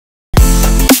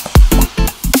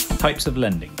Types of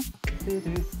lending.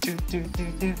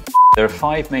 There are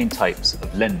 5 main types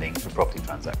of lending for property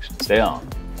transactions. They are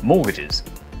mortgages.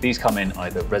 These come in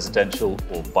either residential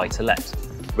or buy-to-let.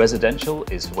 Residential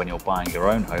is when you're buying your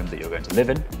own home that you're going to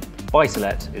live in.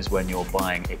 Buy-to-let is when you're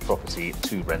buying a property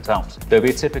to rent out. There'll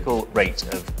be a typical rate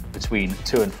of between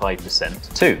 2 and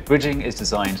 5%. 2. Bridging is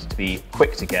designed to be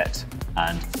quick to get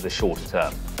and for the shorter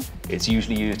term. It's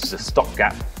usually used as a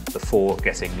stopgap before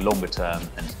getting longer term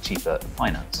and cheaper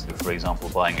finance. For example,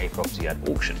 buying a property at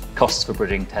auction. Costs for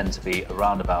bridging tend to be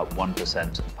around about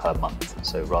 1% per month,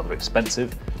 so rather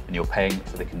expensive, and you're paying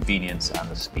for the convenience and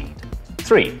the speed.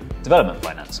 3. Development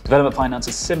finance. Development finance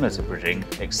is similar to bridging,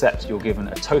 except you're given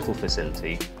a total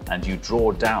facility and you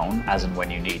draw down as and when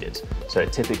you need it. So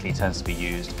it typically tends to be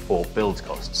used for build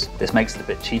costs. This makes it a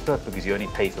bit cheaper because you only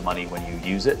pay for money when you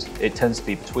use it. It tends to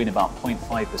be between about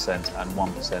 0.5% and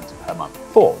 1% per month.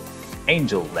 4.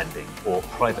 Angel lending or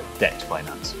private debt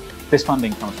finance. This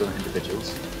funding comes from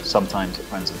individuals, sometimes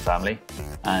friends and family,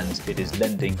 and it is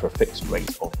lending for a fixed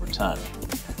rate of return.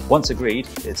 Once agreed,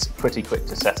 it's pretty quick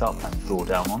to set up and draw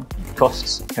down on.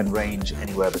 Costs can range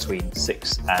anywhere between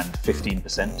 6 and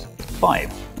 15%.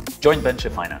 5. Joint venture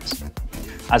finance.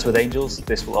 As with angels,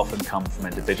 this will often come from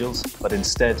individuals, but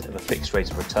instead of a fixed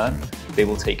rate of return, they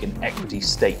will take an equity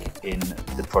stake in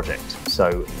the project.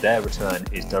 So their return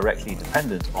is directly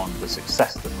dependent on the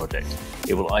success of the project.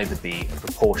 It will either be a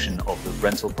proportion of the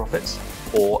rental profits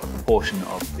or a proportion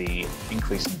of the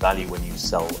increase in value when you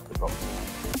sell the property.